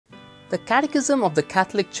The Catechism of the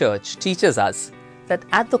Catholic Church teaches us that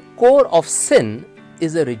at the core of sin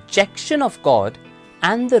is a rejection of God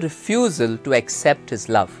and the refusal to accept His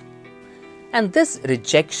love. And this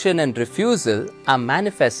rejection and refusal are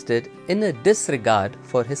manifested in a disregard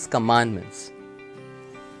for His commandments.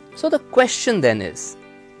 So the question then is,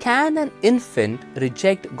 can an infant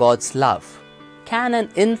reject God's love? Can an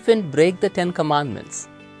infant break the 10 commandments?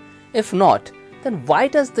 If not, then why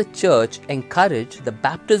does the Church encourage the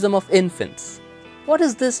baptism of infants? What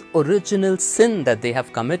is this original sin that they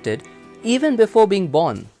have committed even before being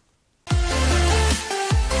born?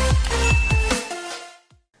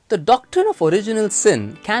 The doctrine of original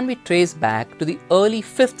sin can be traced back to the early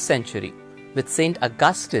 5th century, with St.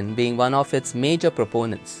 Augustine being one of its major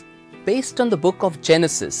proponents. Based on the book of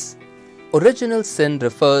Genesis, original sin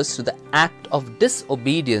refers to the act of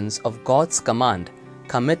disobedience of God's command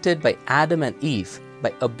committed by Adam and Eve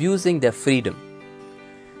by abusing their freedom.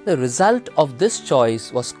 The result of this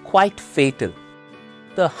choice was quite fatal.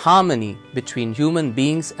 The harmony between human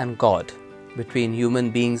beings and God, between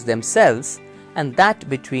human beings themselves, and that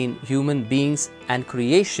between human beings and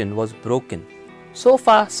creation was broken. So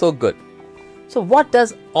far, so good. So what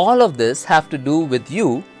does all of this have to do with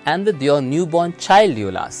you and with your newborn child,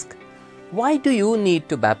 you'll ask? Why do you need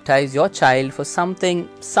to baptize your child for something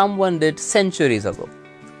someone did centuries ago?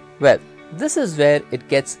 Well, this is where it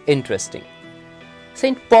gets interesting.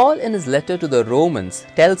 St. Paul in his letter to the Romans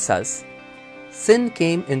tells us, sin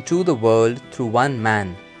came into the world through one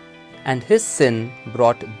man, and his sin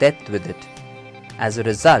brought death with it. As a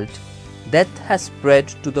result, death has spread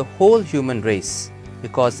to the whole human race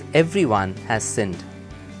because everyone has sinned.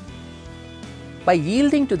 By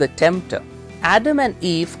yielding to the tempter, Adam and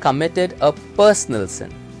Eve committed a personal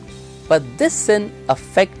sin. But this sin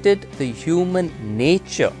affected the human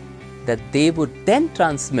nature that they would then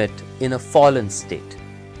transmit in a fallen state.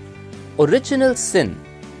 Original sin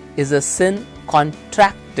is a sin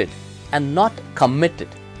contracted and not committed,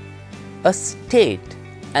 a state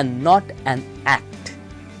and not an act.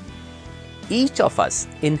 Each of us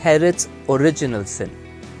inherits original sin,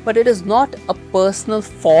 but it is not a personal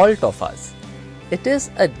fault of us. It is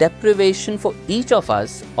a deprivation for each of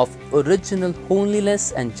us of original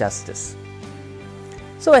holiness and justice.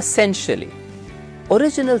 So essentially,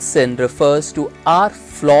 original sin refers to our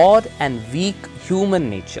flawed and weak human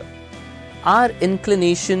nature, our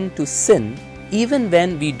inclination to sin even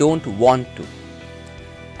when we don't want to.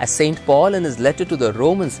 As St. Paul in his letter to the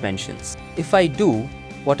Romans mentions, if I do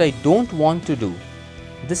what I don't want to do,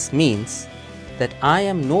 this means that I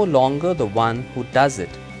am no longer the one who does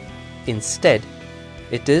it. Instead,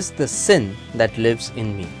 it is the sin that lives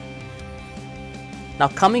in me. Now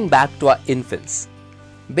coming back to our infants,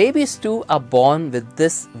 babies too are born with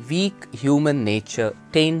this weak human nature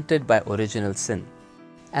tainted by original sin.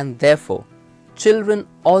 And therefore, children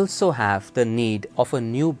also have the need of a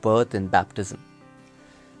new birth in baptism.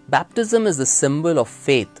 Baptism is the symbol of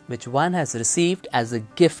faith which one has received as a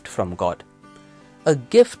gift from God. A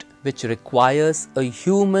gift which requires a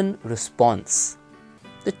human response.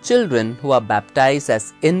 The children who are baptized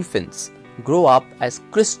as infants grow up as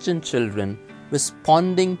Christian children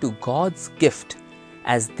responding to God's gift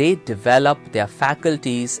as they develop their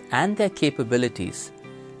faculties and their capabilities,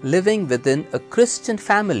 living within a Christian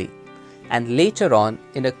family and later on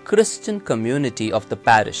in a Christian community of the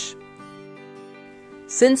parish.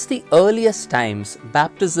 Since the earliest times,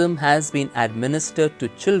 baptism has been administered to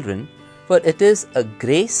children, for it is a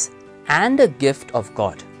grace and a gift of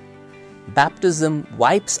God. Baptism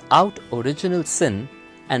wipes out original sin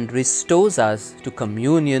and restores us to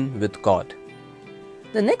communion with God.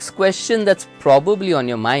 The next question that's probably on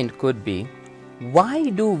your mind could be, why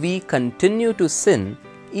do we continue to sin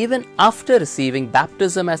even after receiving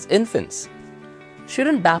baptism as infants?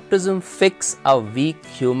 Shouldn't baptism fix our weak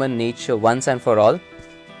human nature once and for all?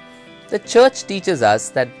 The Church teaches us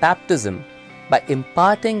that baptism, by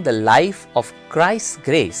imparting the life of Christ's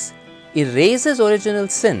grace, erases original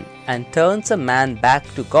sin and turns a man back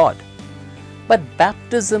to God. But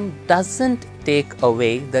baptism doesn't take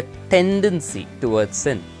away the tendency towards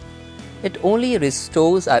sin. It only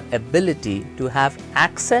restores our ability to have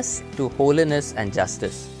access to holiness and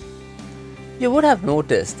justice. You would have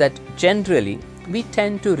noticed that generally we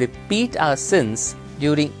tend to repeat our sins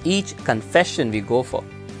during each confession we go for.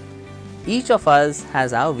 Each of us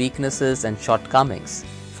has our weaknesses and shortcomings.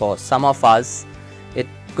 For some of us, it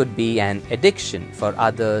could be an addiction. For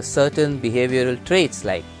others, certain behavioral traits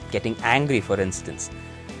like getting angry, for instance.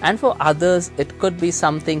 And for others, it could be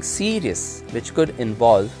something serious which could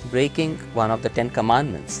involve breaking one of the 10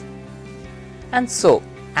 commandments. And so,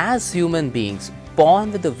 as human beings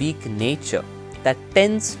born with a weak nature, that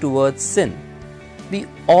tends towards sin, we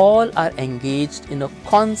all are engaged in a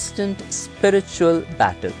constant spiritual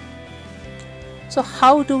battle. So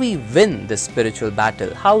how do we win this spiritual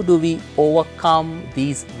battle? How do we overcome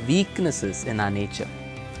these weaknesses in our nature?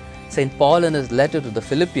 St. Paul in his letter to the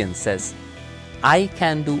Philippians says, I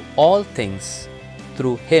can do all things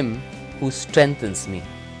through Him who strengthens me.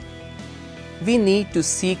 We need to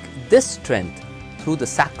seek this strength through the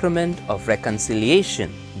sacrament of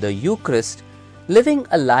reconciliation, the Eucharist, living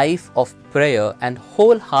a life of prayer and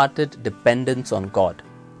wholehearted dependence on God.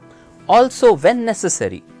 Also, when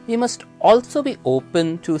necessary, we must also be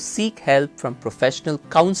open to seek help from professional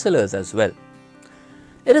counselors as well.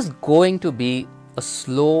 It is going to be a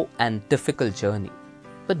slow and difficult journey,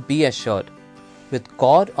 but be assured, with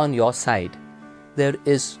God on your side, there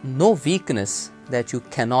is no weakness that you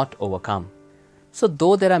cannot overcome. So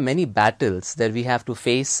though there are many battles that we have to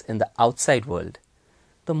face in the outside world,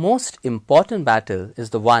 the most important battle is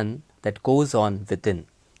the one that goes on within.